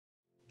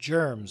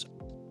Germs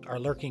are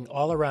lurking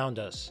all around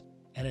us,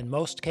 and in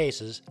most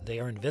cases, they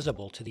are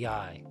invisible to the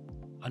eye.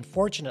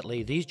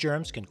 Unfortunately, these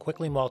germs can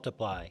quickly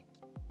multiply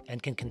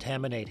and can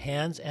contaminate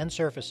hands and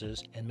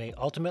surfaces and may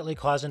ultimately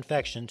cause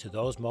infection to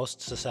those most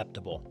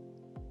susceptible.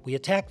 We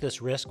attack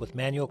this risk with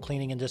manual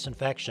cleaning and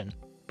disinfection,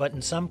 but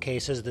in some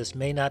cases this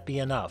may not be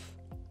enough.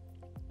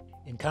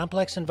 In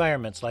complex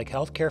environments like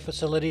healthcare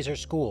facilities or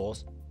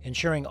schools,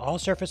 ensuring all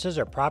surfaces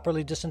are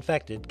properly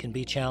disinfected can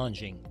be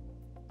challenging.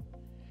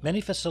 Many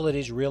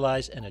facilities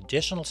realize an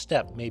additional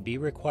step may be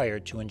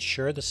required to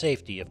ensure the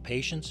safety of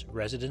patients,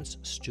 residents,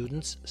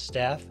 students,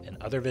 staff,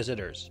 and other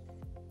visitors.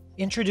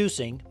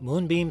 Introducing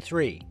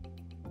MoonBeam3.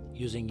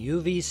 Using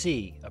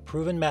UVC, a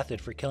proven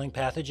method for killing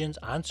pathogens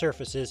on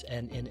surfaces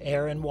and in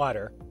air and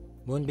water,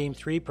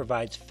 MoonBeam3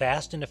 provides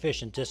fast and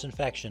efficient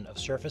disinfection of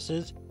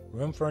surfaces,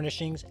 room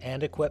furnishings,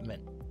 and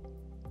equipment.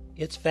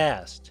 It's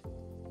fast.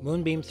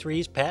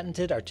 MoonBeam3's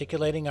patented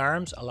articulating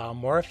arms allow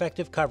more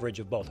effective coverage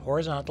of both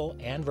horizontal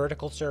and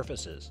vertical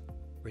surfaces,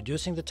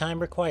 reducing the time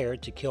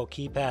required to kill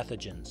key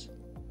pathogens.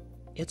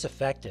 It's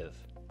effective.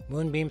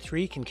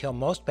 MoonBeam3 can kill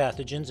most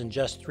pathogens in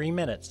just 3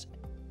 minutes.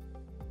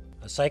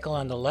 A cycle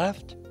on the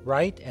left,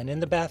 right, and in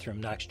the bathroom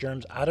knocks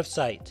germs out of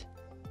sight.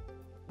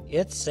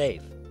 It's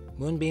safe.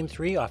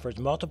 MoonBeam3 offers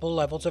multiple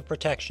levels of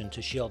protection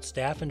to shield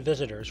staff and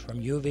visitors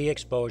from UV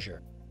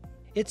exposure.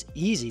 It's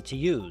easy to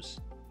use.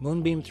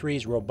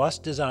 MoonBeam3's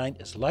robust design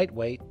is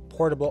lightweight,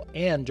 portable,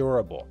 and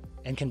durable,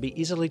 and can be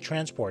easily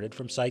transported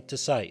from site to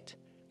site.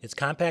 Its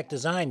compact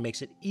design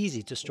makes it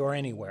easy to store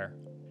anywhere.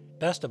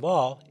 Best of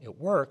all, it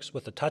works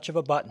with the touch of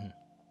a button.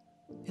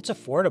 It's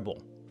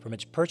affordable. From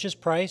its purchase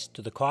price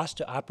to the cost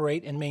to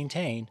operate and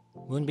maintain,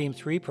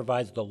 MoonBeam3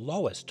 provides the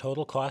lowest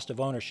total cost of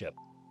ownership,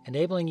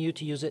 enabling you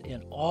to use it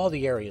in all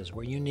the areas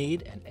where you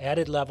need an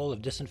added level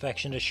of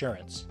disinfection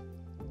assurance.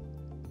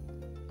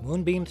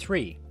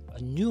 MoonBeam3,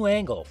 a new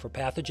angle for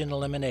pathogen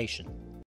elimination.